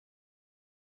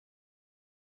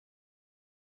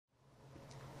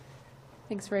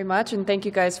Thanks very much, and thank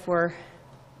you guys for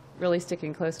really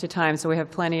sticking close to time, so we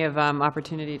have plenty of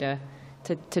opportunity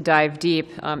to dive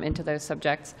deep into those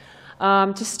subjects.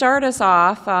 To start us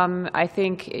off, I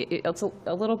think it's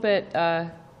a little bit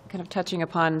kind of touching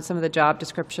upon some of the job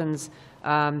descriptions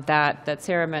that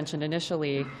Sarah mentioned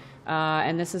initially,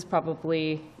 and this is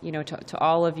probably to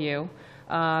all of you.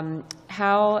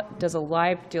 How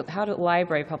do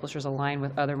library publishers align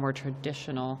with other more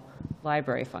traditional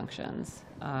library functions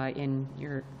in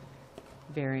your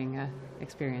varying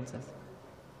experiences?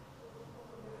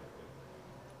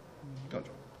 Gotcha.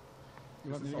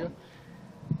 You want me to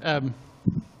go?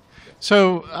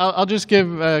 So I'll just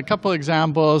give a couple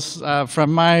examples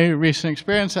from my recent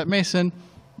experience at Mason.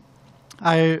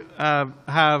 I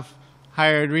have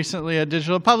hired recently a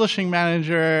digital publishing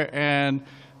manager, and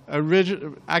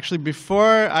actually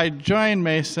before I joined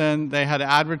Mason, they had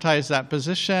advertised that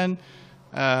position.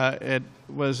 It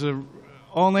was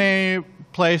only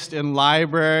placed in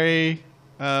library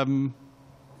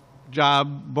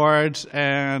job boards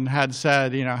and had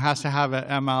said, has to have an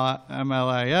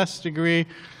MLIS degree.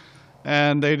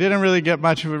 And they didn't really get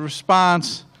much of a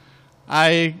response.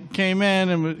 I came in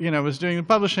and was doing the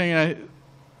publishing, and I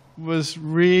was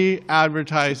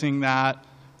re-advertising that.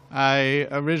 I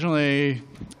originally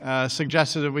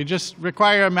suggested that we just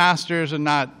require a master's and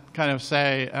not kind of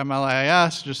say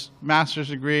MLIS, just master's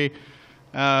degree,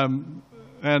 and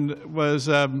was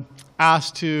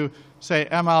asked to say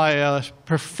MLIS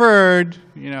preferred,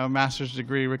 master's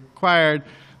degree required.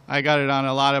 I got it on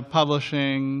a lot of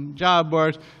publishing job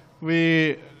boards.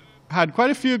 We had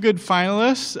quite a few good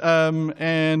finalists,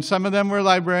 and some of them were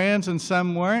librarians and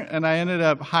some weren't, and I ended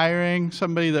up hiring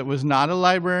somebody that was not a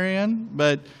librarian,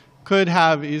 but could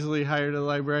have easily hired a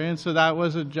librarian, so that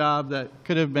was a job that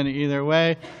could have been either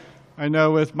way. I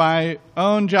know with my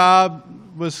own job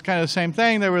was kind of the same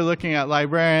thing. They were looking at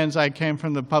librarians. I came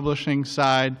from the publishing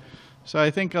side, so I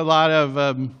think a lot of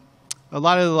the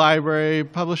library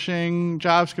publishing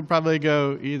jobs could probably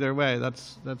go either way.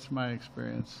 That's my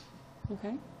experience.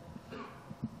 Okay.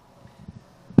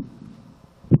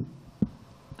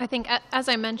 I think, as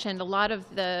I mentioned, a lot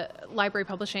of the library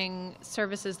publishing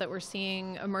services that we're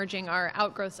seeing emerging are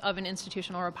outgrowths of an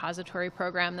institutional repository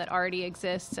program that already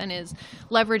exists and is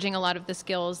leveraging a lot of the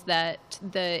skills that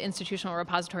the institutional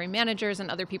repository managers and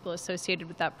other people associated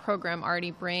with that program already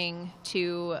bring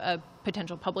to a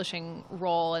potential publishing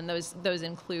role. And those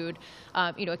include,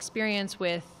 experience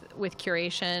with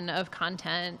curation of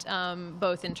content,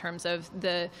 both in terms of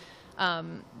the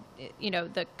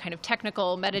the kind of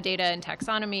technical metadata and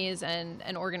taxonomies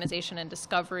and organization and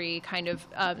discovery kind of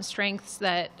strengths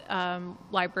that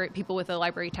people with a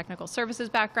library technical services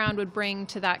background would bring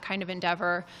to that kind of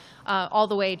endeavor, all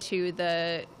the way to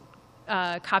the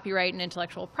copyright and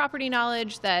intellectual property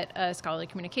knowledge that a scholarly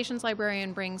communications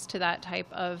librarian brings to that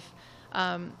type of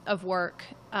work,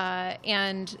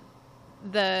 and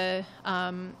the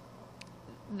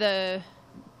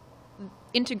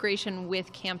integration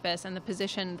with campus and the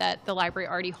position that the library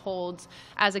already holds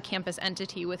as a campus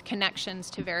entity with connections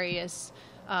to various,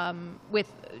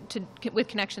 with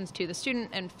connections to the student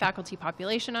and faculty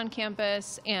population on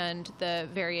campus and the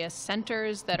various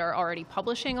centers that are already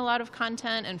publishing a lot of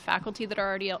content and faculty that are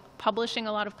already publishing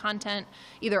a lot of content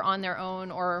either on their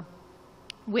own or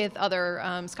with other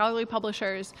scholarly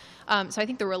publishers. So I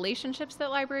think the relationships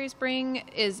that libraries bring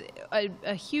is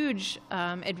a huge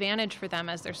advantage for them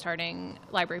as they're starting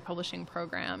library publishing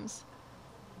programs.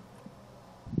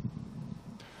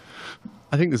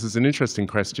 I think this is an interesting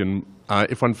question.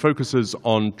 If one focuses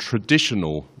on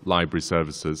traditional library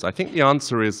services, I think the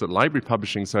answer is that library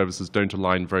publishing services don't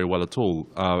align very well at all.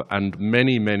 And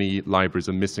many, many libraries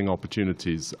are missing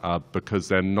opportunities because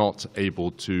they're not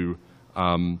able to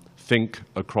think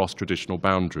across traditional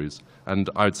boundaries, and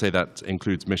I would say that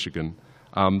includes Michigan.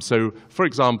 So, for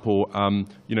example,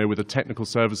 with a technical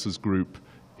services group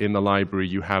in the library,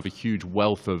 you have a huge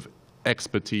wealth of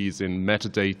expertise in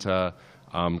metadata,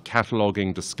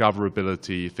 cataloging,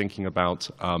 discoverability, thinking about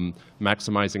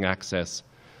maximizing access,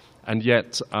 and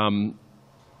yet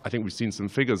I think we've seen some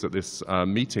figures at this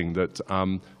meeting that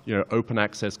open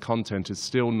access content is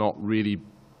still not really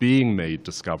being made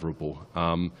discoverable,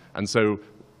 and so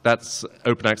that's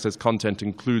open access content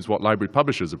includes what library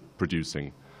publishers are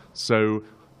producing. So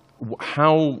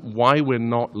why we're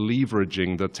not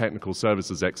leveraging the technical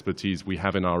services expertise we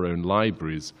have in our own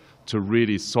libraries to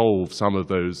really solve some of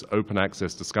those open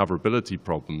access discoverability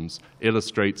problems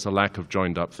illustrates a lack of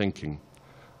joined up thinking.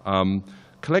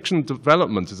 Collection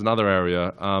development is another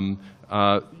area.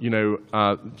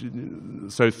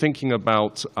 So thinking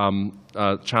about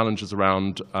challenges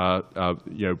around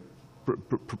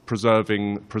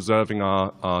preserving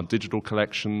our digital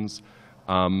collections.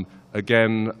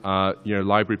 Again,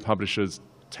 library publishers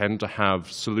tend to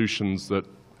have solutions that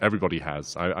everybody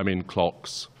has. I mean,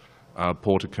 clocks,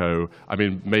 Portico. I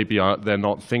mean, maybe they're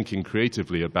not thinking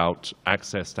creatively about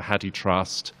access to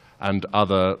HathiTrust and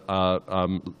other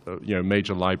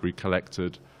major library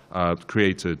created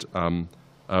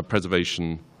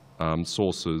preservation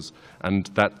sources, and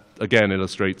that again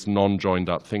illustrates non-joined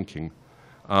up thinking.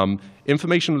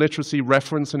 Information literacy,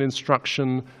 reference and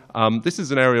instruction. This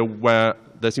is an area where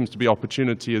there seems to be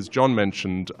opportunity, as John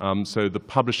mentioned. So the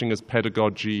publishing as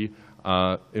pedagogy,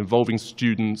 involving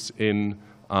students in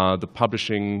the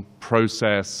publishing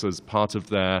process as part of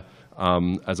their,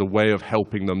 as a way of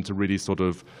helping them to really sort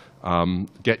of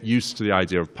get used to the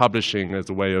idea of publishing, as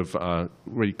a way of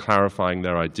really clarifying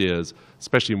their ideas,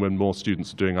 especially when more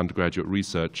students are doing undergraduate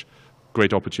research.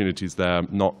 Great opportunities there,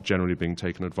 not generally being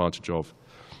taken advantage of.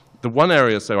 The one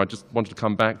area, so I just wanted to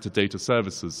come back to data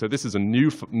services. So this is a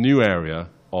new area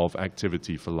of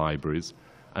activity for libraries,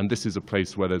 and this is a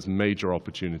place where there's major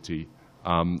opportunity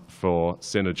for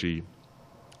synergy.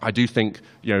 I do think,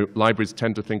 libraries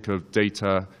tend to think of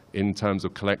data in terms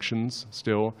of collections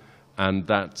still, and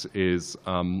that is,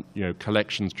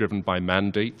 collections driven by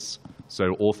mandates.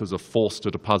 So authors are forced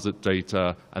to deposit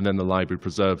data, and then the library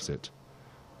preserves it.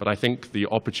 But I think the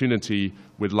opportunity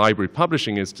with library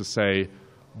publishing is to say,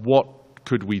 what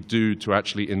could we do to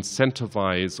actually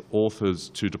incentivize authors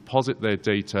to deposit their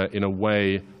data in a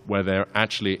way where they're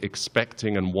actually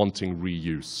expecting and wanting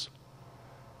reuse?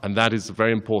 And that is a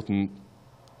very important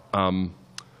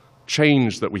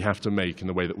change that we have to make in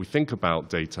the way that we think about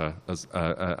data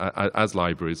as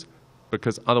libraries,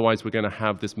 because otherwise we're going to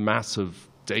have this massive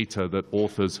data that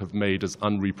authors have made as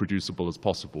unreproducible as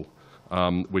possible,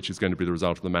 which is going to be the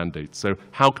result of the mandate. So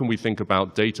how can we think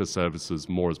about data services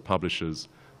more as publishers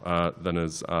than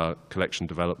as collection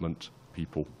development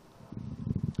people?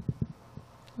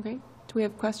 Okay. Do we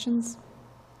have questions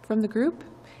from the group?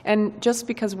 And just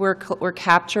because we're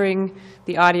capturing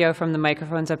the audio from the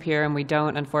microphones up here, and we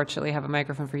don't, unfortunately, have a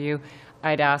microphone for you,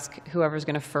 I'd ask whoever's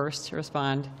going to first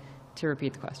respond to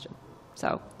repeat the question.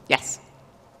 So, yes.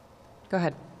 Go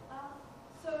ahead.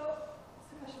 So,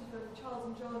 it's a question for Charles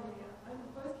and John here. In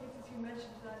both cases, you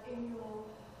mentioned that in your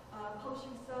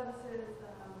publishing services,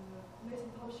 Mason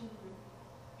Publishing Group,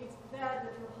 it's there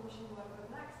that you're publishing work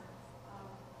open access.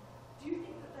 Do you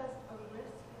think that there's a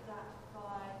risk that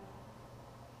by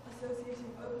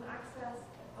associating open access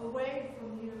away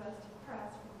from the university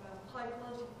press, from the high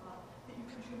quality part, that you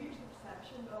contribute to the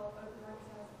perception of open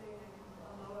access being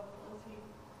a lower quality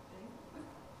thing?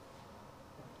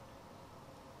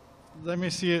 Let me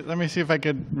see if I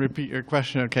could repeat your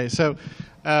question. Okay, so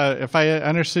if I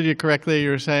understood you correctly,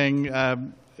 you were saying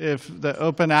if the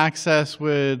open access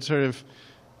would sort of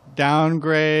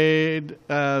downgrade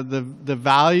the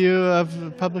value of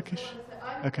the publication.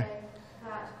 Okay.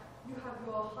 That you have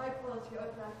your high quality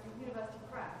open access university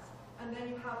press, and then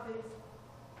you have these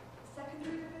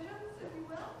secondary divisions, if you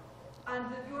will,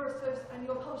 and that you're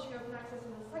publishing open access in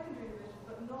the secondary division,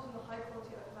 but not in the high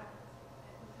quality open access.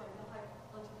 Sorry, the high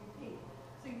quality UP.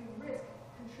 So you risk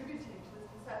contributing to this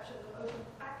perception that open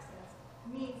access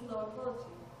means lower quality,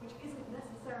 which isn't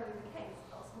necessarily the case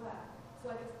elsewhere.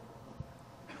 So I guess.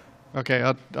 Okay,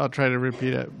 I'll try to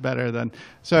repeat it better then.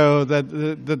 So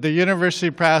the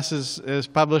university press is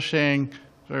publishing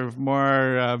sort of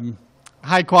more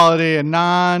high quality and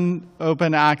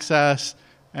non-open access,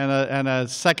 and a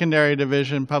secondary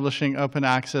division publishing open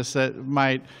access that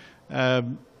might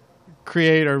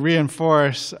create or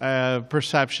reinforce a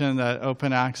perception that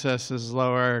open access is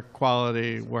lower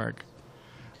quality work.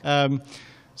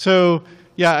 So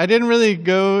yeah, I didn't really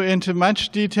go into much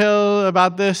detail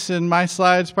about this in my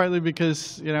slides, partly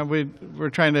because we're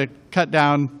trying to cut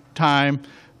down time.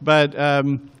 But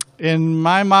in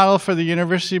my model for the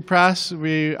university press,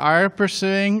 we are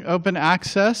pursuing open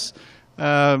access.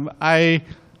 I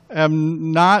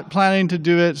am not planning to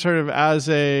do it sort of as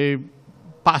a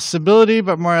possibility,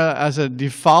 but more as a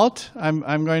default.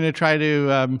 I'm going to try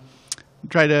to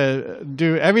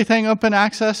do everything open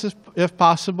access if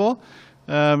possible.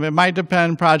 It might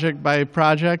depend project by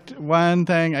project. One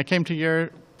thing, I came to your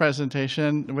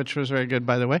presentation, which was very good,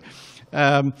 by the way.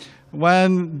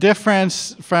 One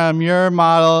difference from your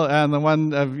model and the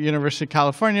one of University of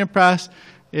California Press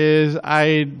is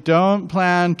I don't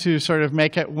plan to sort of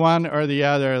make it one or the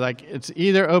other. Like it's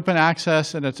either open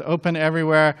access and it's open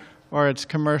everywhere, or it's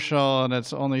commercial and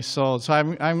it's only sold. So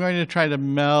I'm going to try to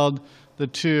meld the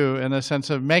two in the sense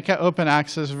of make an open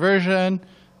access version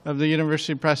of the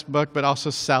University Press book, but also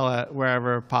sell it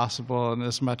wherever possible and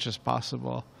as much as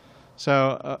possible.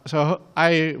 So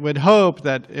I would hope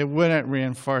that it wouldn't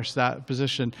reinforce that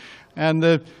position. And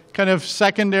the kind of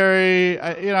secondary,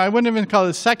 I wouldn't even call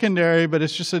it secondary, but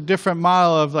it's just a different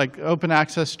model of like open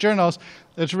access journals.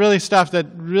 It's really stuff that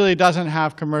really doesn't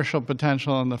have commercial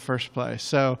potential in the first place.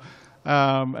 So,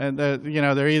 and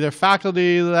they're either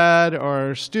faculty-led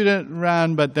or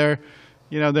student-run, but they're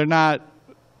not.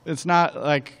 It's not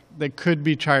like they could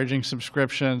be charging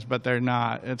subscriptions, but they're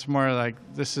not. It's more like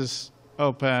this is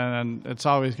open, and it's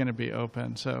always going to be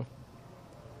open. So.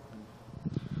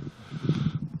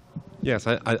 Yes,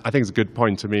 I think it's a good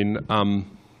point. I mean,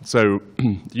 so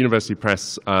the University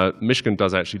Press, Michigan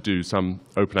does actually do some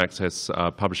open access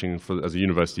publishing as a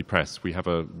university press.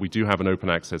 We do have an open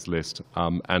access list,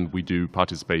 and we do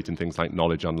participate in things like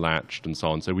Knowledge Unlatched and so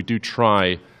on. So we do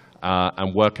try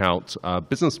and work out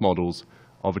business models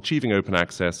of achieving open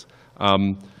access.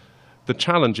 The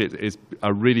challenge is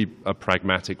really a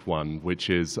pragmatic one,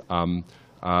 which is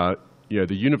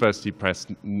the university press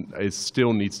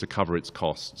still needs to cover its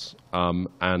costs.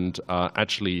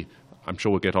 Actually, I'm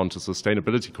sure we'll get on to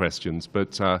sustainability questions,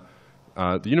 but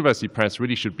the university press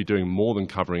really should be doing more than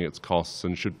covering its costs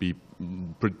and should be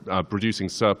producing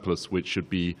surplus, which should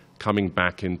be coming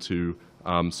back into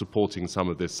supporting some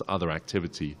of this other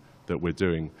activity that we're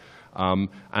doing.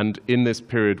 And in this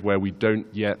period where we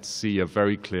don't yet see a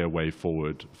very clear way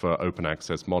forward for open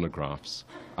access monographs,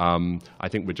 I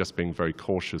think we're just being very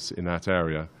cautious in that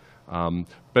area.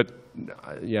 But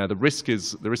yeah, the risk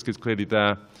is clearly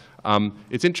there.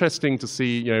 It's interesting to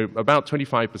see, about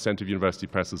 25% of university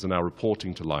presses are now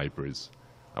reporting to libraries,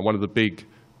 and one of the big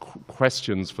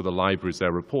questions for the libraries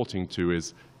they're reporting to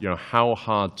is, how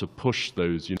hard to push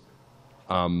those,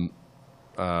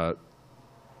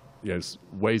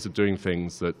 ways of doing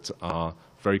things that are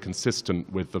very consistent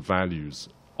with the values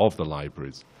of the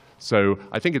libraries. So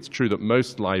I think it's true that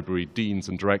most library deans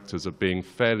and directors are being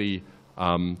fairly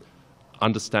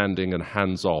understanding and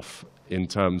hands-off in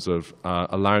terms of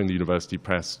allowing the university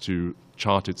press to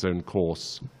chart its own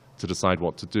course, to decide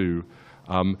what to do.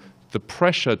 The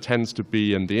pressure tends to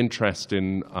be, and the interest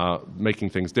in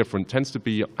making things different tends to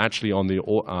be actually on the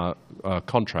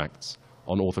contracts,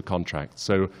 on author contracts.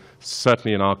 So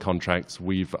certainly in our contracts,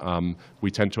 we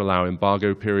tend to allow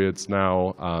embargo periods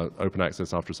now, open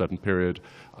access after a certain period.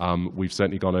 We've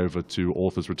certainly gone over to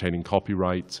authors retaining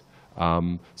copyright.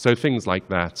 So things like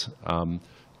that.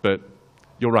 But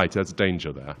you're right, there's a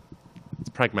danger there. It's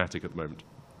pragmatic at the moment.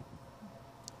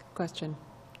 Question.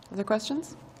 Other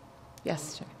questions?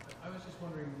 Yes, Jack. I was just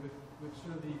wondering, with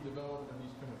sort of the development of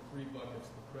these kind of three buckets,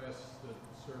 the press, the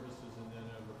services, and then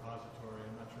a repository,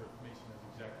 I'm not sure if Mason has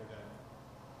exactly that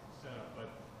set up, but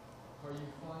are you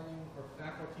finding, are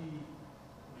faculty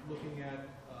looking at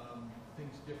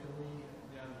things differently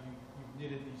now that you've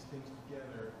knitted these things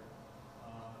together?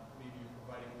 Maybe you're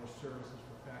providing more services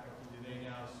for faculty. Do they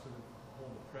now sort of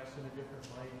hold the press in a different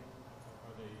light?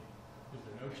 Is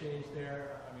there no change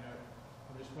there? I mean,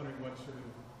 I'm just wondering what sort of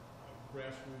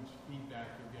grassroots feedback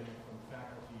you're getting from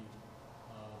faculty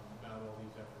about all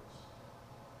these efforts.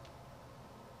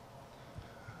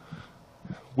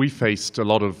 We faced a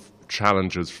lot of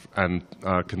challenges and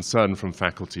concern from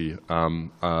faculty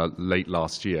late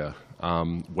last year,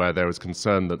 where there was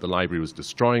concern that the library was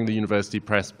destroying the university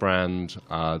press brand,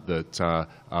 that the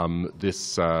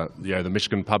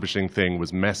Michigan publishing thing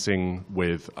was messing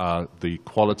with the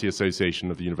quality association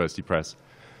of the university press.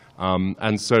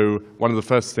 And so one of the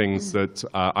first things that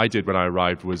I did when I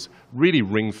arrived was really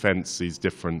ring-fence these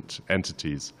different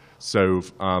entities. So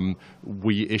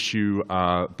we issue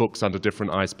books under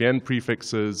different ISBN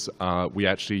prefixes. We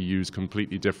actually use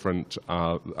completely different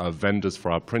vendors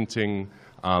for our printing.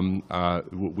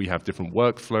 We have different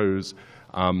workflows.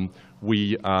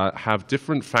 We have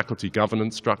different faculty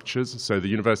governance structures. So the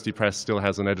University Press still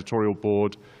has an editorial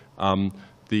board.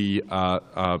 The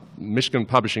Michigan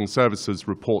Publishing Services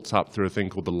reports up through a thing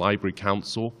called the Library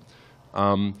Council.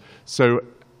 So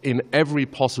in every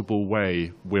possible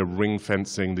way, we're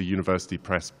ring-fencing the University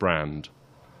Press brand.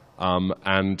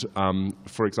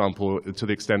 For example, to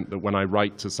the extent that when I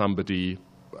write to somebody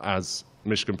as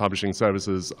Michigan Publishing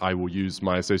Services, I will use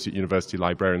my Associate University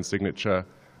Librarian signature.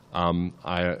 When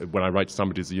I write to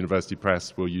somebody as a University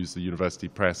Press, we'll use the University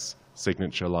Press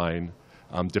signature line,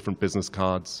 different business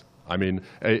cards. I mean,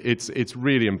 it's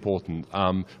really important.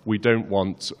 We don't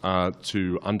want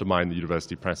to undermine the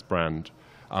University Press brand.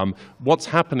 What's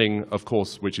happening, of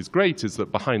course, which is great, is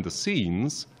that behind the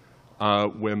scenes,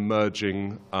 we're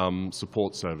merging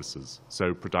support services,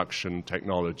 so production,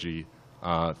 technology,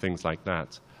 things like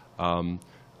that.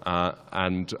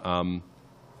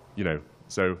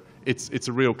 So it's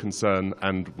a real concern,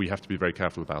 and we have to be very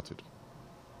careful about it.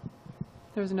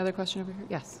 There was another question over here.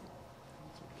 Yes.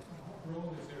 What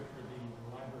role is there for the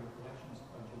library collections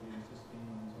budget in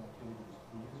sustaining these activities?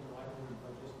 We use our library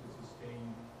budgets to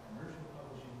sustain commercial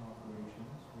publishing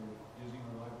operations. We're using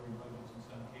our library budgets in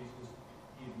some cases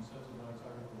to even subsidize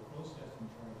article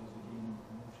processing charges again in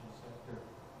the commercial sector.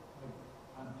 But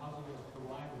I'm puzzled as to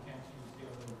why we can't seem to get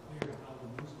a little clear how to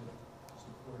use it to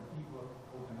support ebook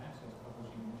open access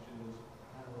publishing initiatives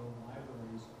at our own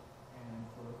libraries and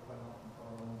for quite often for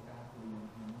our own faculty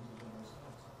and users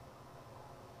ourselves.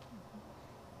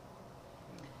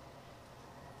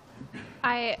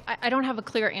 I don't have a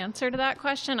clear answer to that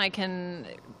question. I can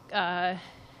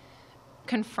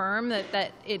confirm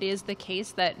that it is the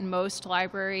case that most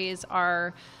libraries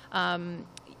are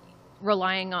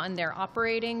relying on their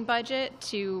operating budget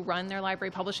to run their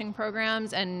library publishing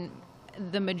programs, and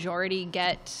the majority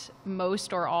get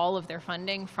most or all of their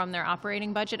funding from their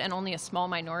operating budget, and only a small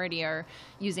minority are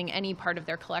using any part of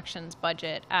their collections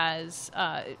budget as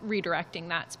redirecting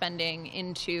that spending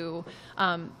into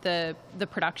the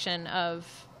production of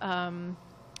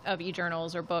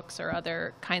e-journals or books or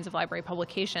other kinds of library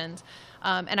publications.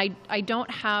 And I don't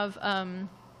have,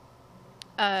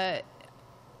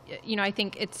 you know, I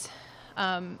think it's,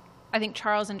 I think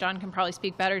Charles and John can probably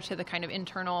speak better to the kind of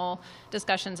internal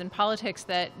discussions and politics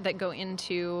that go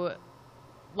into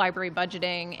library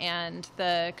budgeting and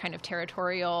the kind of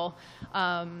territorial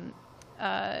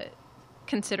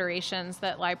considerations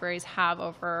that libraries have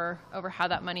over how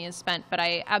that money is spent. But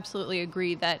I absolutely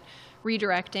agree that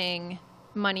redirecting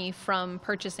money from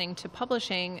purchasing to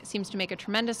publishing seems to make a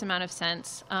tremendous amount of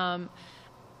sense.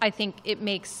 I think it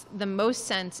makes the most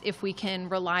sense if we can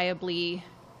reliably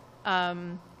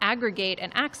aggregate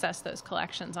and access those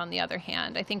collections. On the other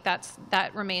hand, I think that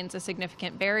remains a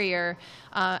significant barrier,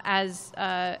 as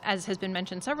has been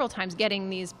mentioned several times.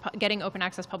 Getting open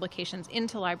access publications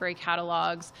into library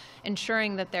catalogs,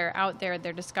 ensuring that they're out there,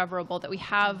 they're discoverable, that we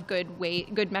have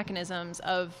good mechanisms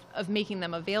of making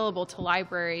them available to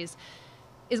libraries,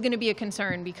 is going to be a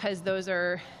concern, because those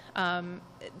are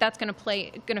that's going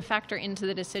to factor into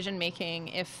the decision making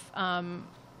if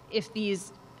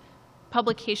these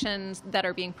publications that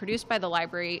are being produced by the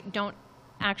library don't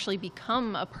actually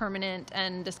become a permanent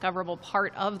and discoverable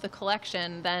part of the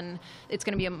collection. Then it's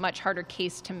going to be a much harder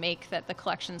case to make that the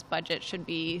collections budget should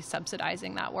be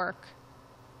subsidizing that work.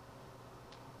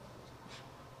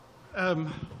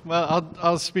 Well,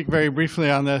 I'll speak very briefly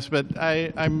on this, but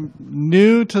I'm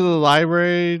new to the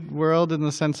library world in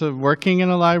the sense of working in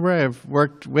a library. I've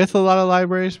worked with a lot of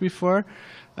libraries before.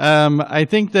 I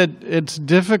think that it's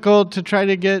difficult to try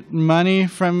to get money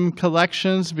from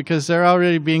collections because they're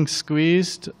already being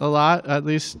squeezed a lot, at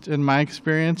least in my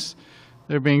experience.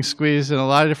 They're being squeezed in a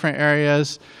lot of different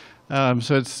areas.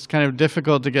 So it's kind of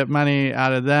difficult to get money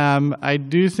out of them. I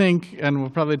do think, and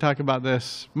we'll probably talk about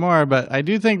this more, but I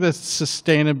do think the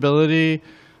sustainability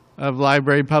of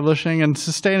library publishing and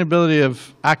sustainability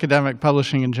of academic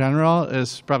publishing in general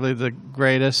is probably the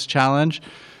greatest challenge.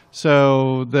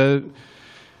 So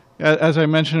as I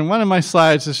mentioned in one of my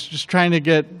slides, it's just trying to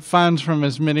get funds from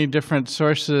as many different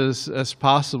sources as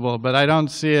possible, but I don't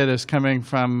see it as coming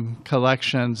from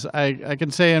collections. I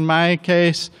can say in my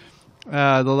case,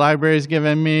 the library's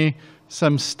given me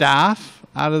some staff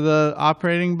out of the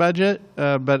operating budget,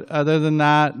 but other than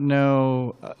that,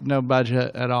 no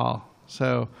budget at all.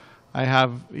 So I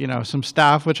have, some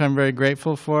staff, which I'm very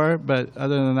grateful for, but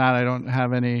other than that, I don't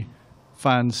have any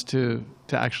funds to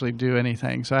actually do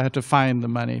anything. So I have to find the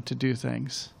money to do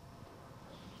things.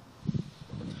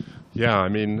 Yeah, I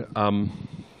mean,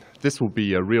 this will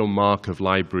be a real mark of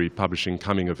library publishing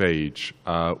coming of age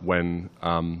when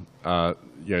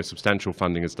substantial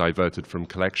funding is diverted from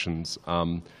collections.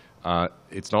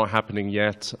 It's not happening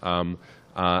yet,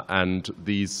 and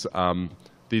these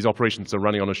operations are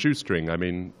running on a shoestring. I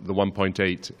mean, the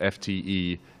 1.8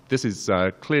 FTE, this is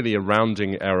clearly a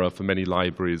rounding error for many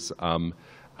libraries,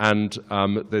 and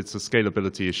there's a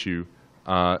scalability issue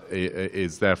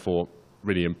is therefore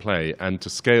really in play. And to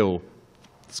scale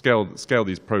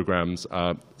these programs,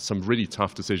 some really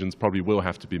tough decisions probably will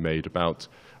have to be made about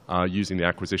using the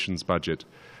acquisitions budget.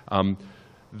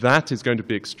 That is going to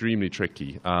be extremely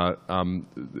tricky.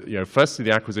 Firstly,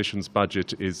 the acquisitions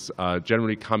budget is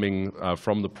generally coming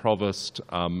from the provost,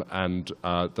 and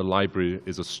the library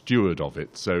is a steward of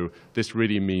it. So this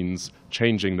really means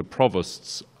changing the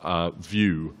provost's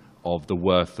view of the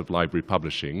worth of library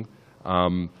publishing.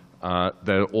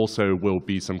 There also will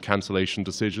be some cancellation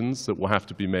decisions that will have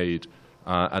to be made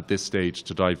at this stage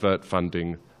to divert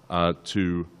funding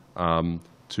to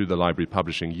the library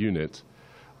publishing unit.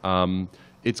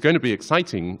 It's going to be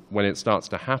exciting when it starts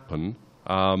to happen,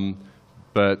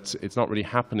 but it's not really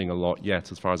happening a lot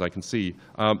yet, as far as I can see.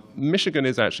 Michigan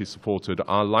is actually supported.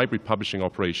 Our library publishing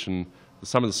operation,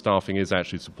 some of the staffing is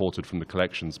actually supported from the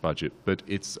collections budget, but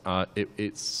it's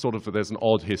sort of, there's an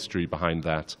odd history behind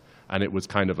that, and it was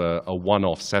kind of a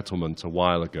one-off settlement a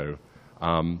while ago,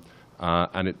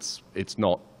 and it's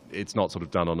not sort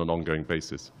of done on an ongoing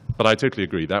basis. But I totally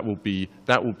agree. That will be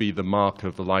the mark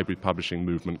of the library publishing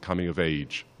movement coming of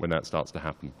age when that starts to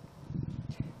happen.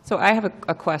 So I have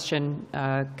a question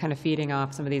kind of feeding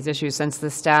off some of these issues. Since the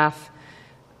staff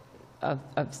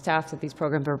at these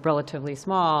programs are relatively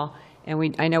small,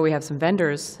 and I know we have some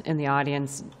vendors in the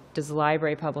audience, does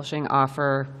library publishing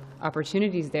offer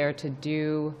opportunities there to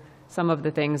do some of the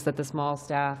things that the small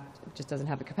staff just doesn't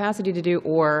have the capacity to do,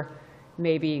 or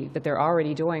maybe that they're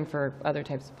already doing for other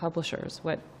types of publishers?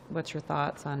 What's your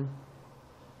thoughts on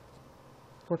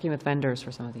working with vendors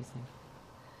for some of these things?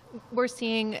 We're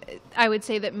seeing, I would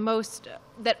say that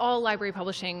all library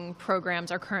publishing programs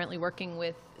are currently working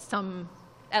with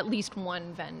at least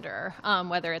one vendor,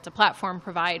 whether it's a platform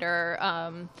provider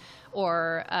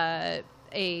or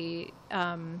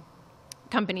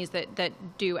companies that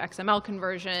do XML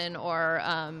conversion or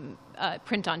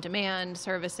print-on-demand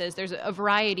services. There's a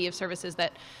variety of services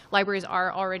that libraries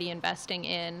are already investing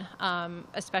in,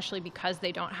 especially because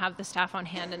they don't have the staff on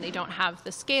hand and they don't have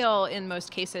the scale in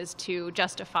most cases to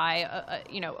justify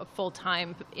a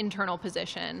full-time internal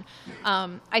position.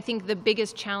 I think the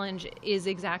biggest challenge is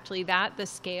exactly that, the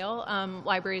scale.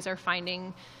 Libraries are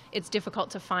finding it's difficult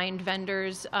to find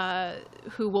vendors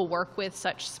who will work with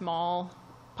such small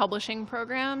publishing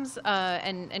programs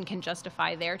and can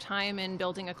justify their time in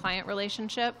building a client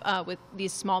relationship with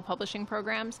these small publishing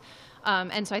programs.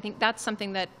 And so I think that's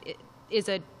something that is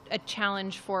a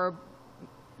challenge for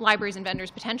libraries and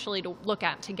vendors potentially to look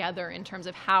at together in terms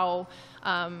of how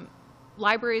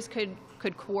libraries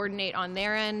could coordinate on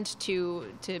their end to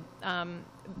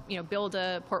build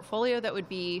a portfolio that would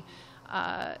be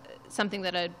something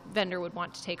that a vendor would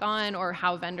want to take on, or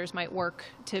how vendors might work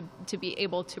to be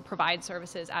able to provide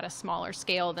services at a smaller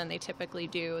scale than they typically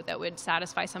do that would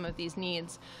satisfy some of these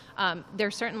needs.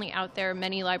 They're certainly out there.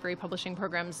 Many library publishing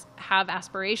programs have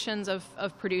aspirations of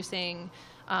producing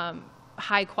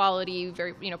high quality,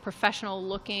 very professional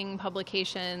looking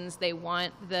publications. They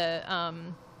want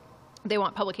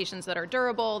publications that are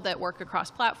durable, that work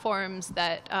across platforms,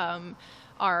 that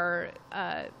are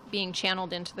being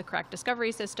channeled into the correct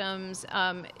discovery systems,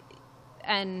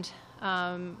 and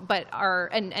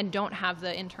don't have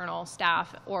the internal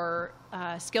staff or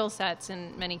skill sets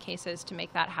in many cases to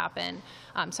make that happen.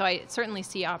 So I certainly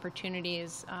see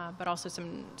opportunities, but also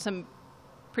some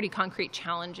pretty concrete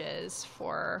challenges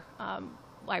for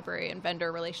library and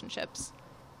vendor relationships.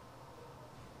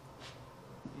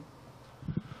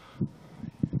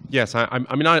 Yes, I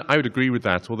mean, I would agree with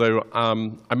that. Although,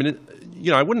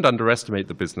 I wouldn't underestimate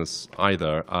the business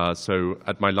either. So,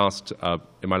 in my last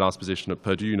position at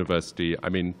Purdue University, I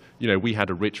mean, we had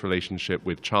a rich relationship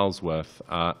with Charlesworth,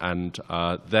 and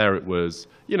there it was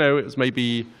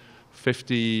maybe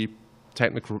 50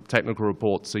 technical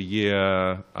reports a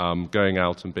year going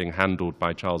out and being handled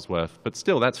by Charlesworth. But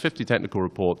still, that's 50 technical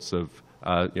reports of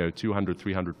 200,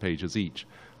 300 pages each.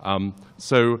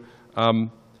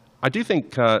 I do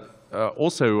think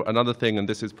also another thing, and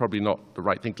this is probably not the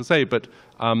right thing to say, but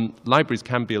libraries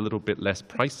can be a little bit less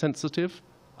price sensitive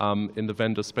in the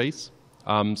vendor space.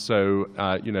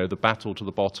 The battle to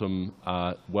the bottom,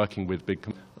 working with big,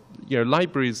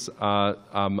 libraries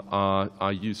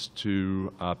are used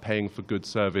to paying for good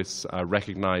service,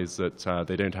 recognize that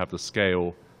they don't have the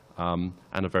scale, and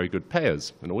are very good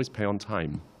payers, and always pay on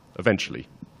time, eventually.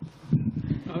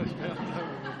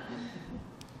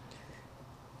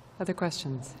 Other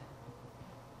questions?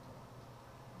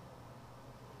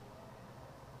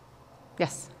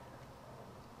 Yes.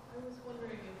 I was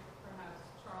wondering if perhaps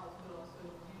Charles would also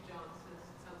view John, since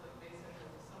it sounds like Mason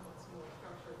has a somewhat similar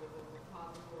structure with a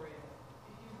repository.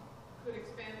 If you could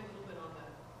expand a little bit on that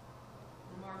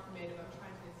remark you made about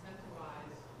trying to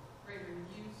incentivize greater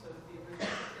use of the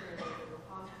original material of the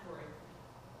repository,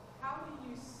 how do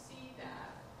you see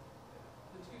that,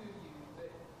 the two of you,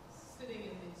 sitting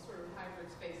in these sort of hybrid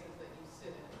spaces that you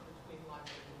sit in between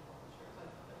libraries and publishers?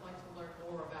 I'd like to learn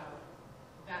more about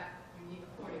that unique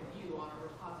point of view on a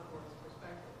repository's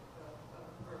perspective,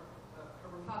 or a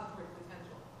repository's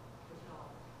potential for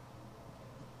scholars.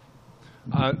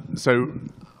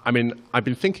 I've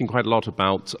been thinking quite a lot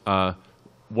about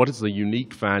what is the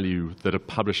unique value that a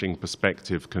publishing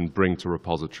perspective can bring to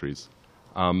repositories,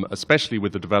 especially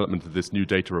with the development of this new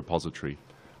data repository.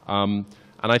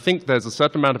 And I think there's a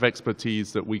certain amount of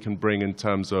expertise that we can bring in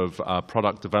terms of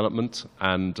product development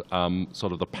and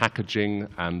sort of the packaging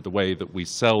and the way that we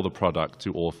sell the product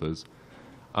to authors.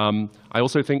 I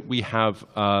also think we have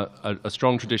a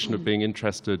strong tradition of being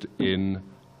interested in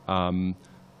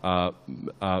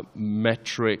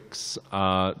metrics,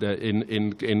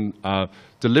 in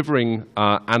delivering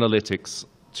analytics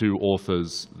to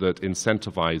authors that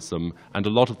incentivize them, and a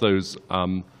lot of those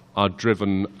are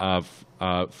driven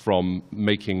from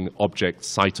making objects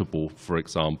citable, for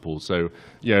example. So,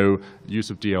 use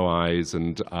of DOIs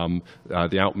and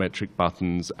the outmetric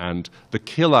buttons, and the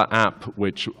killer app,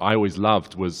 which I always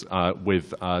loved, was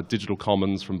with Digital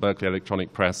Commons from Berkeley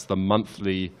Electronic Press, the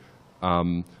monthly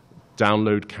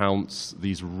download counts,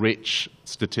 these rich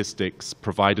statistics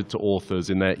provided to authors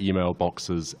in their email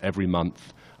boxes every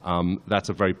month. That's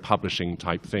a very publishing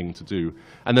type thing to do.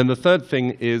 And then the third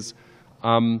thing is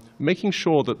making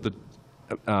sure that the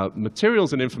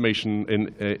materials and information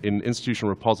in institutional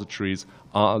repositories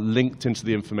are linked into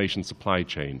the information supply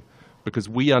chain, because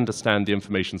we understand the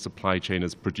information supply chain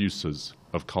as producers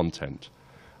of content.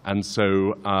 And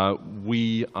so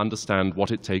we understand what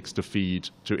it takes to feed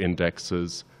to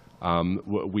indexers.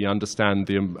 We understand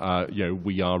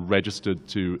we are registered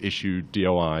to issue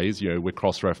DOIs. We're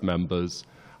Crossref members.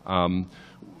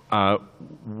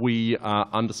 We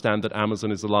understand that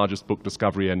Amazon is the largest book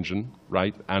discovery engine,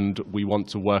 right? And we want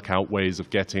to work out ways of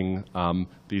getting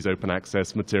these open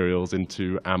access materials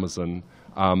into Amazon.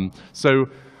 So,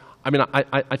 I mean,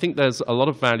 I think there's a lot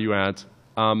of value add.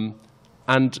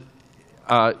 It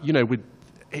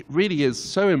really is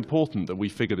so important that we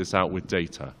figure this out with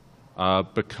data.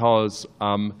 Because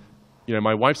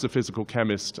my wife's a physical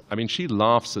chemist. I mean, she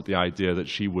laughs at the idea that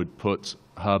she would put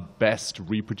her best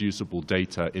reproducible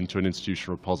data into an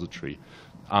institutional repository.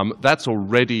 That's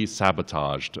already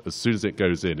sabotaged as soon as it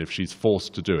goes in, if she's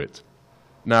forced to do it.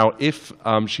 Now, if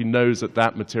she knows that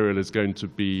that material is going to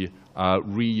be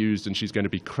reused and she's going to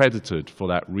be credited for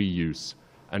that reuse,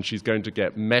 and she's going to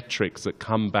get metrics that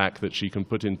come back that she can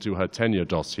put into her tenure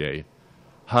dossier,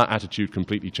 her attitude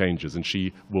completely changes, and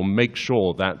she will make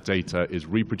sure that data is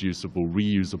reproducible,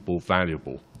 reusable,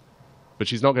 valuable. But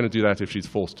she's not going to do that if she's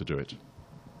forced to do it.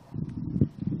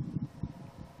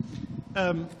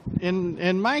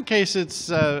 In my case,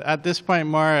 it's at this point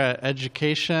more an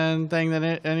education thing than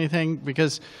anything,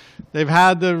 because they've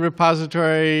had the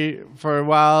repository for a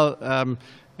while,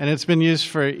 and it's been used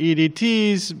for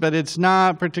EDTs, but it's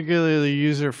not particularly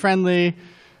user-friendly.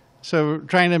 So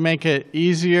trying to make it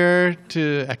easier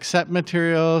to accept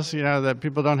materials, that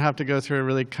people don't have to go through a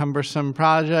really cumbersome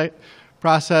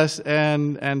process,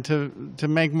 and to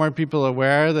make more people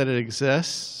aware that it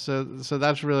exists. So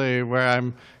that's really where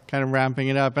I'm kind of ramping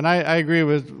it up. And I agree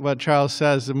with what Charles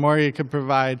says. The more you could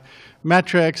provide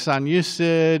metrics on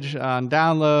usage, on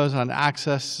downloads, on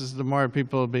access, the more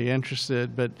people will be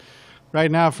interested. But right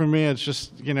now, for me, it's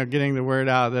just getting the word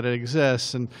out that it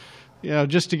exists. And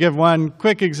just to give one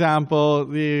quick example,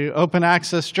 the open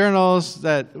access journals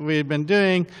that we've been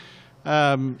doing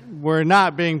were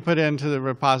not being put into the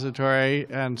repository,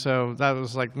 and so that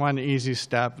was like one easy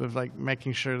step of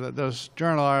making sure that those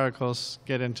journal articles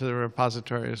get into the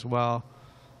repository as well.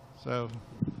 So.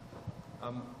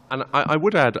 And I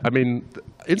would add, I mean,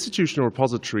 institutional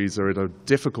repositories are at a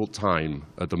difficult time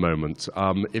at the moment.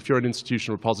 If you're an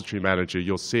institutional repository manager,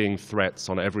 you're seeing threats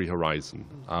on every horizon.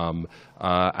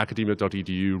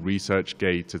 Academia.edu,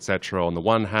 ResearchGate, etc. on the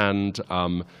one hand,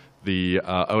 the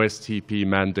OSTP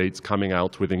mandates coming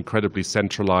out with incredibly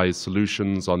centralized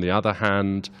solutions on the other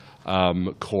hand,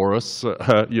 Chorus,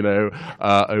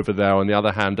 over there on the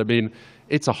other hand. I mean,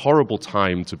 it's a horrible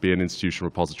time to be an institutional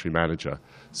repository manager.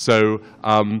 So,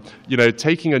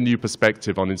 taking a new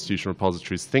perspective on institutional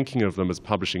repositories, thinking of them as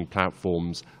publishing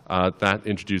platforms, that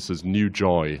introduces new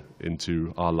joy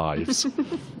into our lives.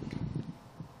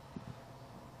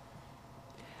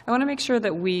 I want to make sure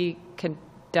that we can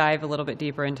dive a little bit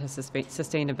deeper into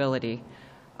sustainability.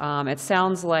 It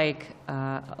sounds like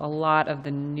a lot of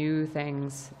the new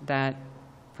things that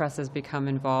presses become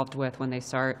involved with when they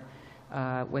start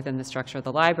within the structure of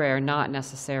the library are not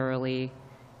necessarily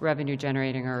revenue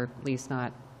generating, or at least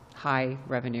not high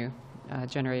revenue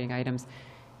generating items.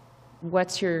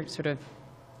 What's your sort of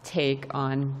take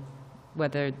on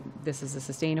whether this is a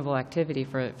sustainable activity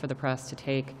for the press to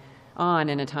take on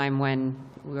in a time when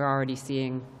we're already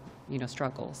seeing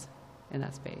struggles in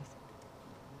that space?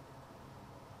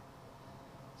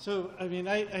 So, I mean,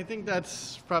 I think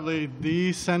that's probably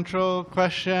the central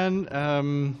question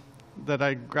that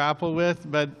I grapple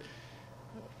with, but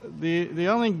the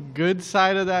only good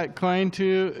side of that coin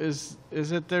too is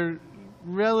that there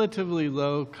relatively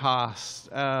low cost.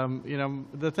 You know,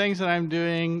 the things that I'm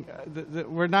doing,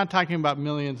 we're not talking about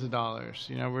millions of dollars.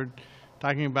 You know, we're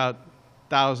talking about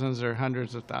thousands or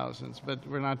hundreds of thousands, but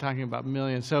we're not talking about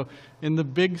millions. So in the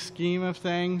big scheme of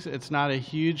things, it's not a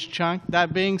huge chunk.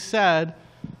 That being said,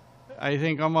 I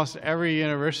think almost every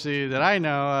university that I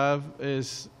know of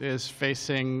is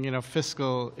facing, you know,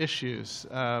 fiscal issues.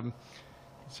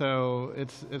 So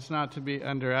it's not to be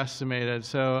underestimated.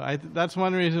 So that's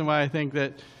one reason why I think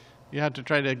that you have to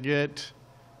try to get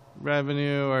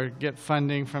revenue or get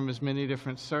funding from as many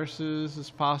different sources as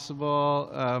possible,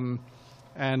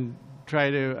 and try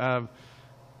to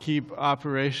keep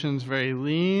operations very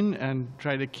lean and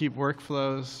try to keep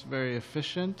workflows very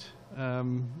efficient.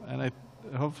 And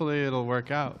hopefully it'll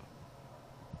work out.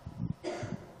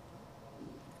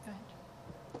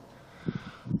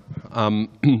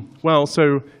 Well,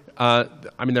 so, I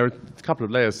mean, there are a couple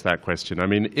of layers to that question. I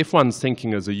mean, if one's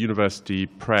thinking as a university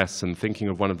press and thinking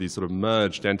of one of these sort of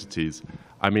merged entities,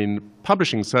 I mean,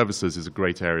 publishing services is a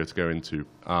great area to go into,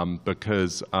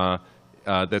 because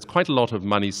there's quite a lot of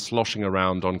money sloshing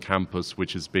around on campus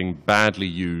which is being badly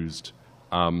used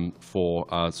for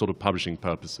sort of publishing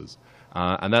purposes.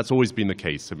 And that's always been the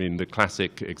case. I mean, the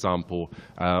classic example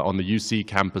on the UC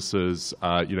campuses,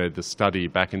 you know, the study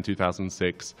back in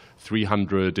 2006,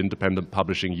 300 independent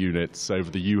publishing units over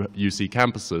the UC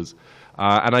campuses.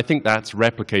 And I think that's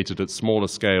replicated at smaller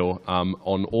scale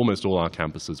on almost all our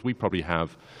campuses. We probably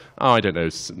have, I don't know,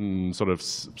 sort of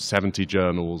 70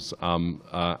 journals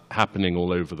happening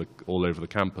all over the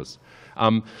campus.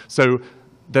 So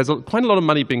there's quite a lot of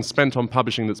money being spent on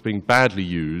publishing that's being badly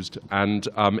used, and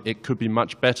it could be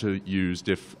much better used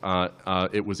if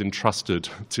it was entrusted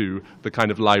to the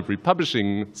kind of library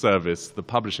publishing service, the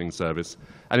publishing service.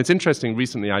 And it's interesting,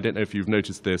 recently, I don't know if you've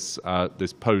noticed this,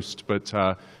 this post, but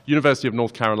University of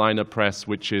North Carolina Press,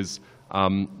 which is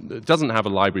it doesn't have a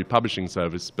library publishing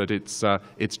service, but it's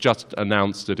just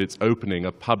announced that it's opening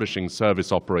a publishing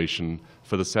service operation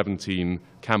for the 17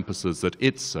 campuses that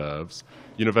it serves.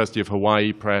 University of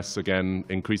Hawaii Press, again,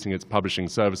 increasing its publishing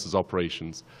services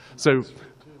operations. So,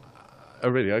 oh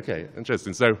really, okay,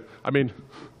 interesting. So, I mean,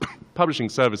 publishing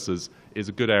services is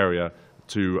a good area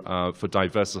for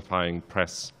diversifying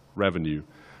press revenue.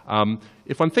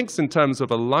 If one thinks in terms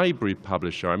of a library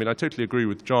publisher, I mean, I totally agree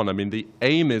with John. I mean, the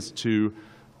aim is to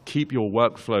keep your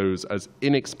workflows as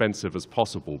inexpensive as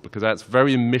possible, because that's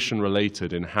very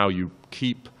mission-related in how you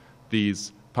keep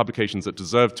these publications that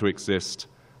deserve to exist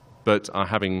but are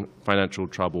having financial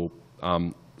trouble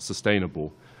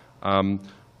sustainable.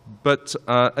 But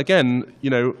again, you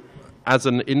know, as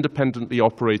an independently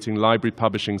operating library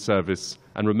publishing service,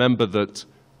 and remember that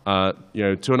you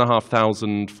know,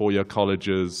 2,500 four-year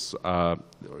colleges,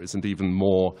 isn't even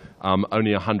more,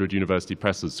 only 100 university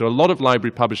presses. So a lot of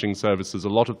library publishing services, a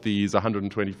lot of these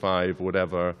 125 or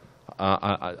whatever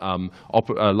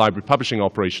library publishing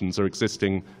operations are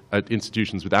existing at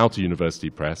institutions without a university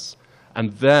press.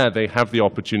 And there they have the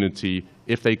opportunity,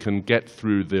 if they can get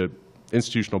through the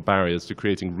institutional barriers to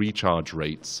creating recharge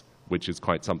rates, which is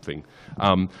quite something,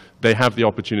 they have the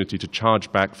opportunity to charge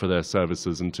back for their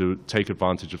services and to take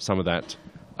advantage of some of that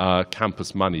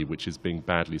campus money, which is being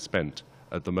badly spent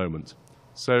at the moment.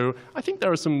 So I think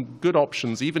there are some good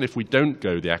options, even if we don't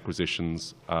go the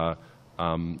acquisitions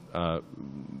fund,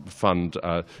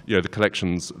 you know, the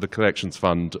collections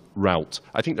fund route.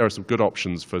 I think there are some good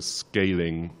options for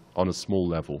scaling on a small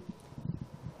level.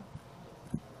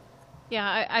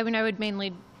 Yeah, I mean, I would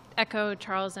mainly echo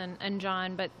Charles and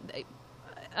John, but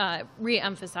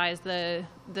re-emphasize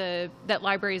that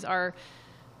libraries are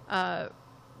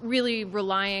really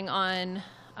relying on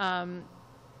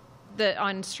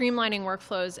streamlining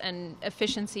workflows and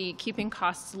efficiency, keeping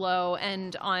costs low,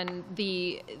 and on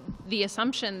the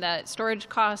assumption that storage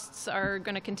costs are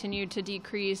going to continue to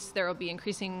decrease. There will be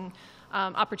increasing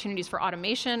opportunities for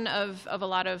automation of a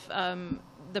lot of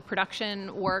the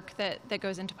production work that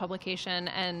goes into publication,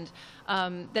 and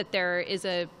that there is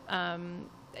a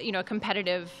you know, a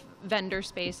competitive vendor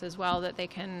space as well that they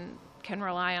can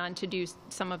rely on to do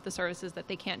some of the services that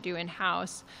they can't do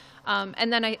in-house.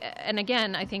 And then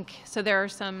again, I think, so there are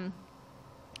some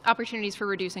opportunities for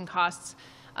reducing costs.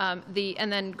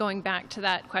 And then going back to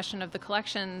that question of the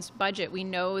collections budget, we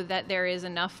know that there is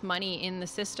enough money in the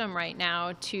system right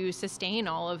now to sustain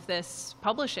all of this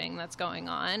publishing that's going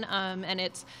on, and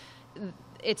it's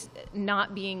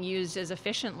not being used as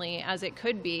efficiently as it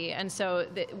could be. And so,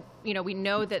 you know, we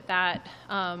know that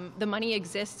the money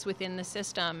exists within the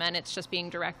system, and it's just being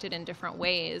directed in different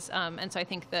ways. And so I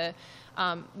think the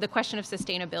question of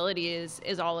sustainability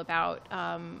is all about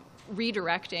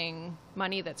redirecting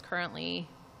money that's currently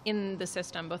in the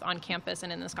system, both on campus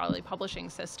and in the scholarly publishing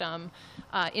system,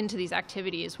 into these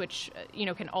activities, which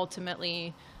can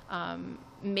ultimately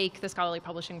make the scholarly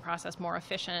publishing process more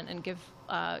efficient and give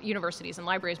universities and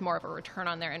libraries more of a return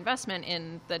on their investment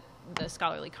in the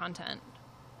scholarly content.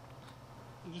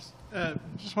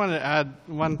 Just wanted to add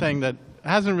one thing that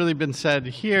hasn't really been said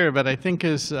here, but I think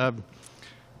is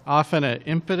often an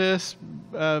impetus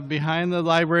behind the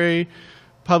library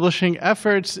publishing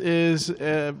efforts is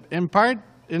in part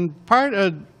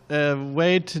a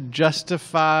way to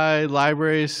justify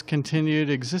libraries' continued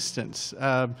existence.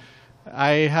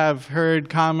 I have heard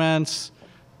comments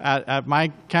at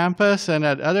my campus and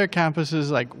at other campuses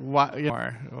like,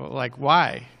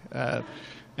 why?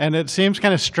 And it seems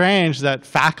kind of strange that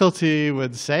faculty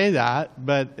would say that,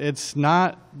 but it's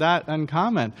not that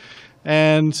uncommon.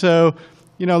 And so,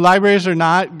 libraries are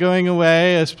not going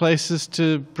away as places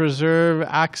to preserve,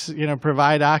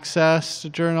 provide access to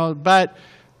journals, but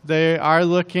they are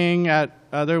looking at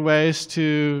other ways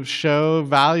to show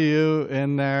value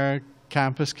in their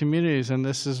campus communities, and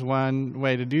this is one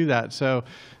way to do that. So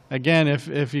again,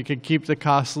 if you could keep the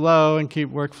costs low and keep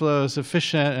workflows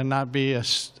efficient and not be a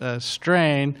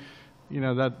strain,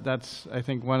 that's, I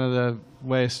think, one of the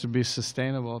ways to be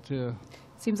sustainable too.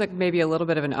 Seems like maybe a little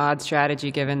bit of an odd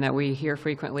strategy, given that we hear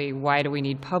frequently, why do we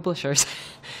need publishers?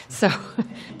 So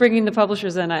bringing the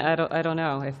publishers in, I don't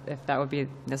know if that would be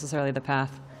necessarily the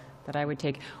path that I would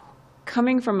take.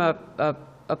 Coming from a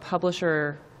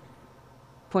publisher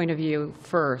point of view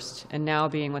first, and now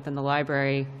being within the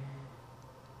library,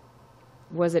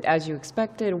 was it as you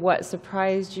expected? What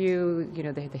surprised you?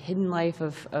 The hidden life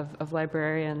of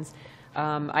librarians.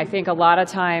 I think a lot of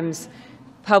times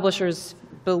publishers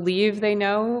believe they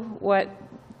know what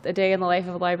a day in the life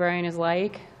of a librarian is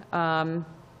like. How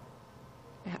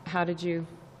did you?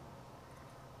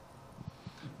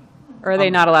 Or are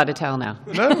they not allowed to tell now?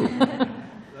 No.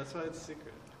 That's why it's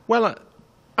secret. Well,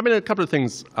 a couple of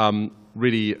things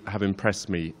really have impressed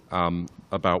me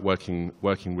about working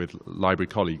with library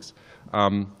colleagues.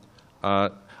 One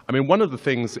of the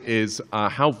things is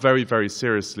how very, very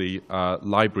seriously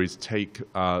libraries take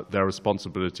their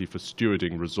responsibility for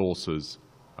stewarding resources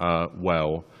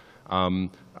well.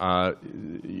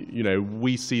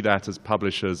 We see that as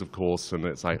publishers, of course, and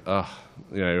it's like,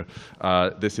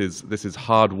 this is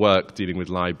hard work dealing with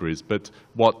libraries. But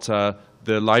what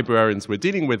the librarians we're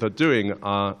dealing with are doing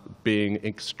are being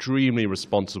extremely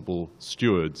responsible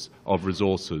stewards of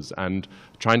resources and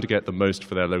trying to get the most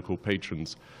for their local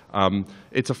patrons.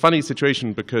 It's a funny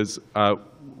situation because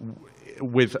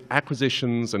with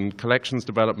acquisitions and collections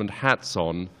development hats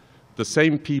on, the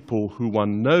same people who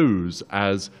one knows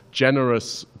as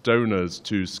generous donors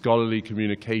to scholarly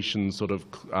communication, sort of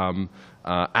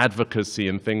advocacy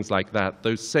and things like that,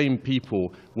 those same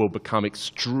people will become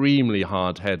extremely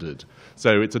hard-headed.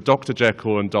 So it's a Dr.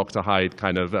 Jekyll and Dr. Hyde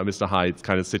kind of, Mr. Hyde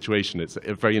kind of situation. It's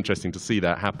very interesting to see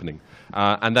that happening.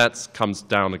 And that comes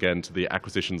down again to the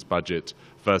acquisitions budget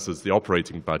versus the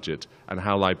operating budget and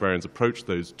how librarians approach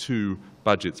those two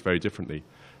budgets very differently.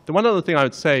 The one other thing I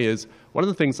would say is, one of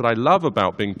the things that I love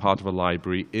about being part of a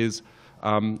library is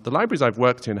the libraries I've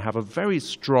worked in have a very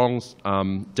strong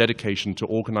dedication to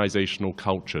organizational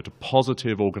culture, to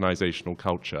positive organizational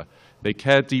culture. They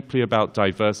care deeply about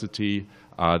diversity.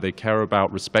 They care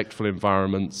about respectful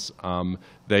environments.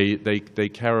 They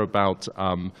care about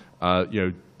have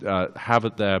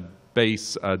at their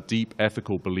base deep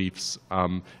ethical beliefs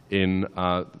in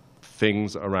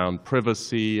things around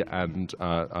privacy and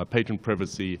patron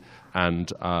privacy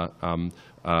and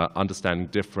understanding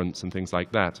difference and things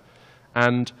like that.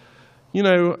 And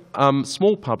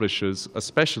small publishers,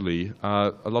 especially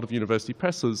a lot of university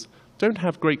presses, don't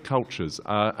have great cultures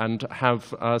and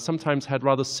have sometimes had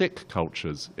rather sick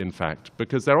cultures, in fact,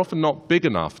 because they're often not big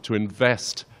enough to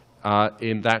invest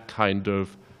in that kind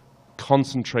of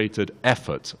concentrated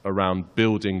effort around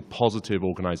building positive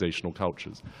organizational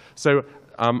cultures. So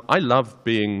I love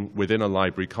being within a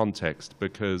library context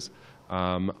because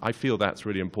I feel that's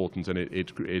really important, and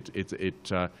it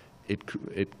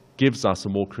gives us a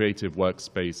more creative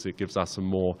workspace. It gives us some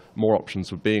more options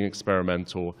for being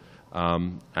experimental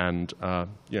and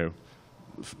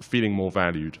feeling more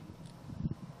valued.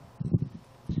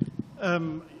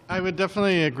 I would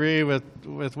definitely agree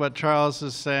with what Charles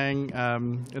is saying.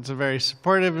 It's a very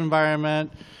supportive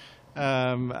environment.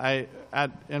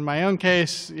 In my own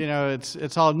case,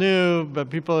 it's all new, but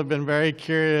people have been very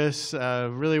curious,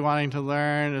 really wanting to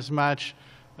learn as much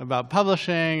about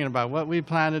publishing and about what we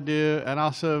plan to do, and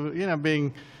also,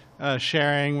 being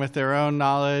sharing with their own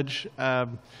knowledge.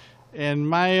 In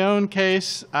my own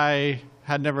case, I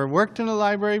had never worked in a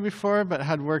library before, but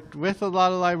had worked with a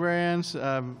lot of librarians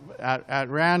at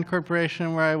RAND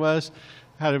Corporation, where I was.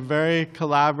 Had a very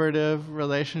collaborative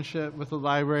relationship with the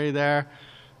library there.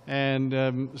 And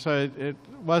so it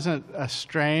wasn't a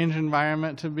strange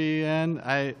environment to be in.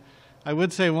 I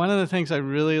would say one of the things I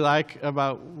really like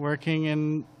about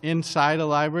working inside a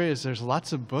library is there's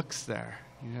lots of books there.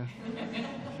 You know?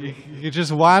 you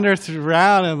just wander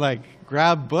around and like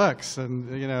grab books,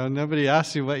 and you know, nobody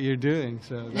asks you what you're doing.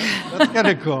 So that's kind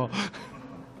of cool. Do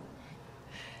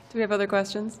we have other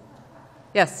questions?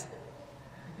 Yes.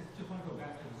 Just want to go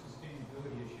back to the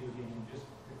sustainability issue again, and just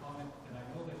to comment, and I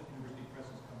know that university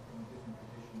presses come from a different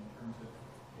tradition in terms of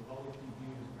they've always been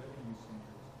viewed as revenue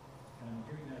centers. And I'm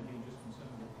hearing that again just from some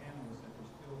of the panelists, that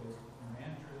there's still this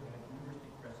mantra that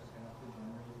university presses have to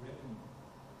generate revenue.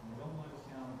 And I don't want to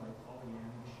sound like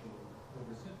Pollyannish or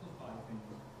oversimplify things,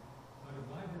 but if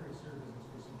library services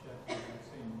were subjected to that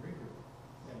same rigor,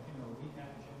 that, you know, we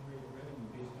have to generate revenue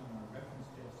based on our reference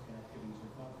desk activities,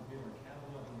 or God forbid, our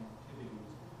cataloging activities,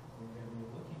 or whatever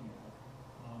we're looking at,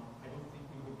 I don't think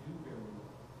we would do very well.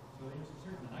 So there's a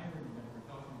certain irony that we're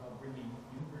talking about bringing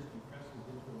university presses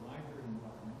into a library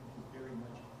environment, which is very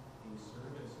much a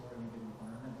service-oriented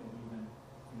environment that even,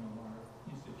 you know, our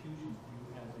institutions view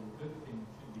as a good thing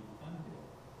that should be funded.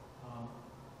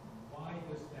 Why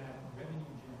does that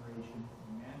revenue generation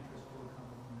mantra still come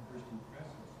from university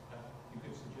presses? You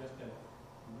could suggest that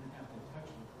you wouldn't have to touch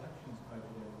the collections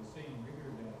budget at the same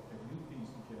rigor that you've been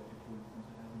subjected to in terms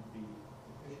of having to be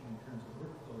efficient in terms of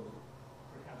workflows,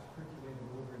 perhaps percolated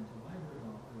over into library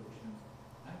operations.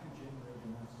 That could generate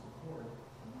enough support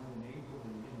and not enable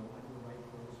the, you know, underwrite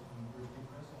those university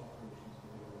press operations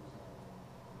that they always are.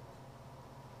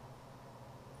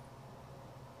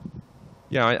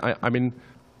 Yeah, I mean,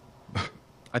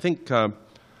 I think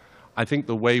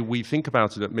the way we think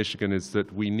about it at Michigan is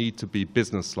that we need to be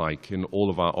businesslike in all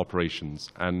of our operations,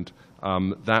 and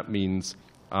that means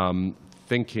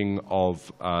thinking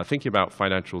about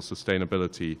financial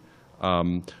sustainability,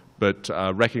 but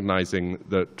recognizing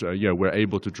that you know, we're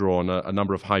able to draw on a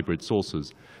number of hybrid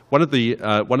sources. One of the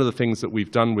things that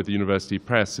we've done with the University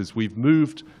Press is we've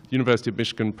moved the University of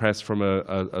Michigan Press from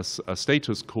a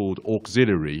status called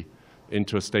auxiliary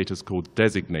into a status called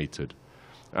designated.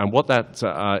 And what that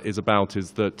is about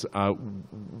is that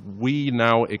we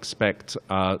now expect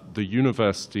the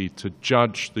university to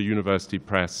judge the university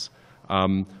press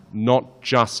not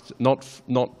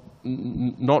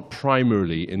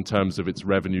primarily in terms of its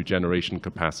revenue generation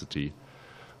capacity,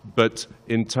 but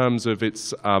in terms of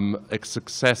its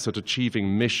success at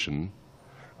achieving mission.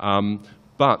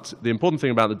 But the important thing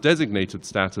about the designated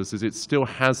status is it still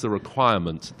has the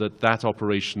requirement that that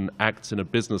operation acts in a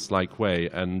business-like way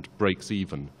and breaks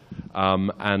even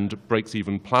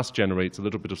plus generates a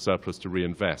little bit of surplus to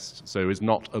reinvest, so is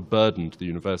not a burden to the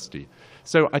university.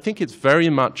 So I think it's very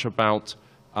much about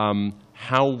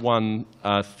how one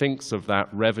thinks of that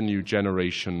revenue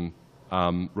generation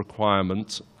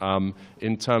requirement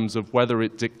in terms of whether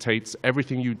it dictates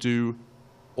everything you do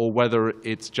or whether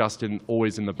it's just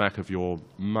always in the back of your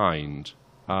mind.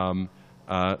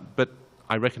 But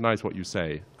I recognize what you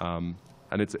say, and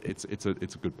it's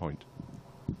a good point.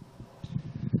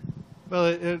 Well,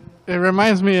 it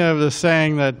reminds me of the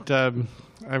saying that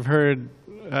I've heard,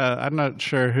 I'm not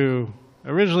sure who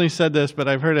originally said this, but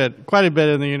I've heard it quite a bit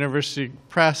in the university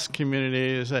press community,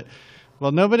 is that,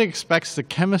 well, nobody expects the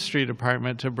chemistry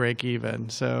department to break even.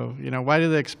 So, you know, why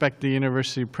do they expect the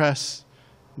university press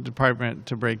department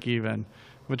to break even?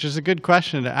 Which is a good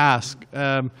question to ask.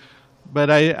 But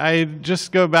I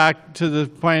just go back to the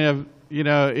point of, you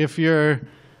know, if you're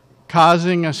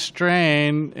causing a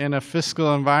strain in a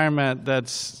fiscal environment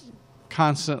that's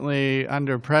constantly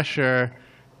under pressure,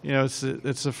 you know,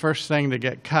 it's the first thing to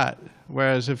get cut.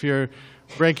 Whereas if you're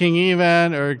breaking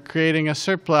even or creating a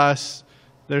surplus,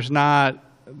 there's not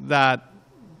that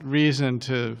reason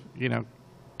to, you know,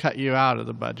 cut you out of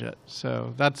the budget.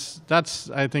 So that's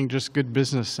I think just good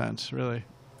business sense, really.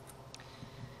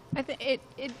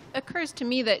 It occurs to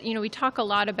me that, you know, we talk a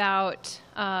lot about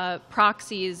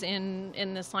proxies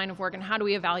in this line of work, and how do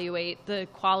we evaluate the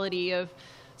quality of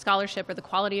scholarship or the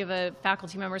quality of a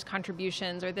faculty member's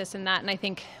contributions or this and that. And I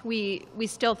think we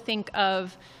still think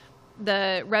of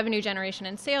the revenue generation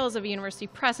and sales of a university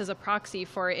press as a proxy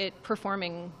for it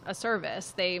performing a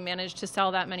service. They manage to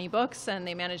sell that many books, and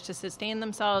they manage to sustain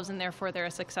themselves, and therefore they're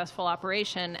a successful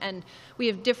operation. And we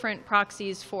have different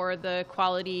proxies for the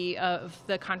quality of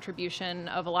the contribution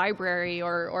of a library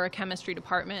or a chemistry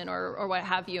department or what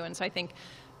have you. And so I think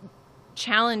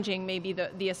challenging maybe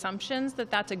the assumptions that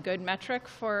that's a good metric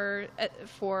for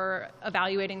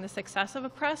evaluating the success of a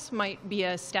press might be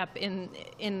a step in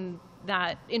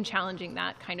challenging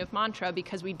that kind of mantra,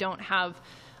 because we don't have,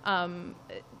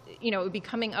 it would be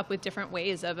coming up with different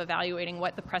ways of evaluating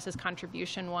what the press's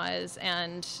contribution was,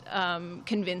 and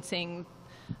convincing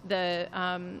the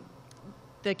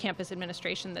campus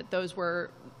administration that those were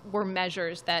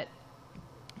measures that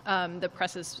the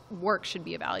press's work should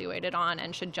be evaluated on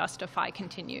and should justify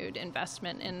continued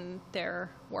investment in their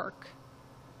work.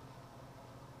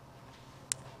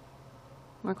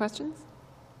 More questions?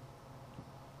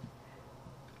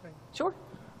 Sure.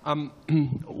 I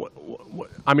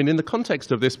mean, in the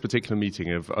context of this particular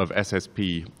meeting of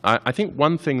SSP, I think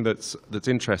one thing that's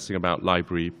interesting about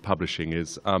library publishing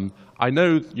is I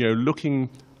know, looking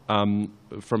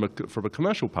from a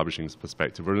commercial publishing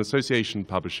perspective, or an association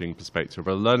publishing perspective,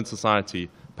 or a learned society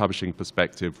publishing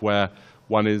perspective, where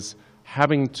one is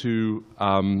having to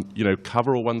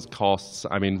cover all one's costs.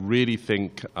 I mean, really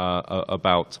think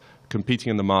about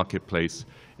competing in the marketplace.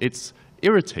 It's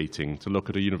irritating to look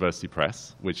at a university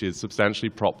press, which is substantially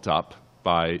propped up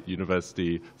by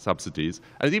university subsidies,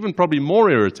 and it's even probably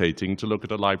more irritating to look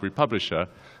at a library publisher.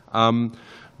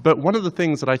 But one of the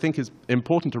things that I think is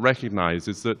important to recognize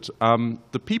is that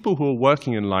the people who are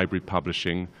working in library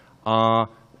publishing are,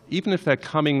 even if they're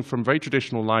coming from very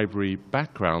traditional library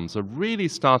backgrounds, are really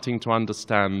starting to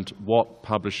understand what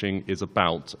publishing is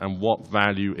about and what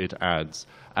value it adds,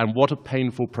 and what a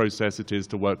painful process it is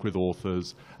to work with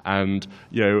authors, and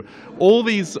all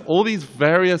these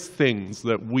various things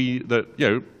that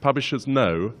publishers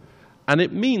know. And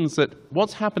it means that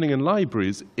what's happening in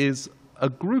libraries is a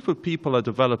group of people are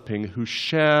developing who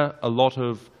share a lot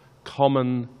of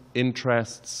common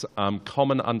interests,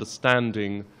 common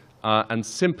understanding, and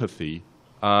sympathy,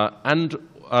 and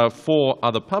for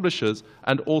other publishers,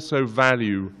 and also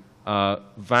value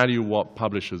what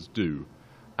publishers do.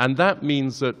 And that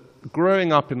means that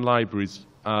growing up in libraries,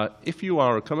 if you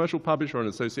are a commercial publisher, or an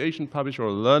association publisher, or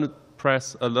a learned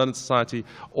press, a learned society,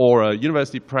 or a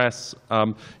university press,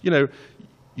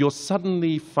 you're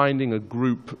suddenly finding a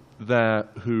group there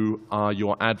who are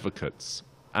your advocates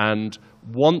and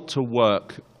want to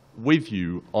work with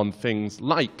you on things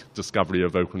like discovery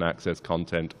of open access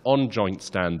content, on joint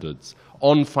standards,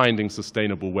 on finding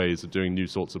sustainable ways of doing new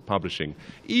sorts of publishing.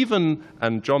 Even,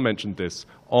 and John mentioned this,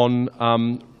 on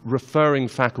referring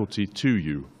faculty to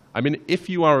you. I mean, if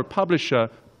you are a publisher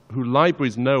who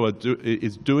libraries know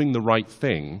is doing the right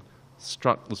thing,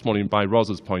 struck this morning by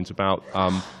Roz's point about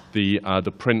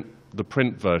the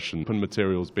print version, print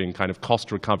materials being kind of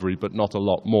cost recovery but not a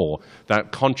lot more,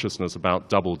 that consciousness about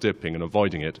double dipping and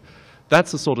avoiding it,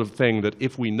 that's the sort of thing that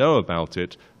if we know about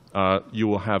it, you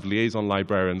will have liaison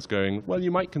librarians going, well,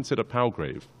 you might consider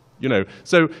Palgrave.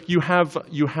 So you have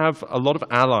a lot of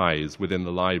allies within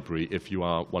the library if you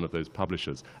are one of those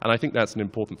publishers. And I think that's an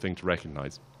important thing to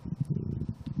recognize.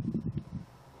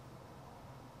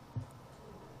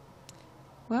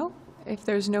 Well, if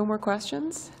there's no more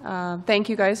questions, thank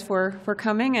you guys for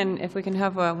coming, and if we can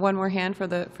have one more hand for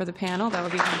the panel, that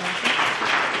would be fantastic.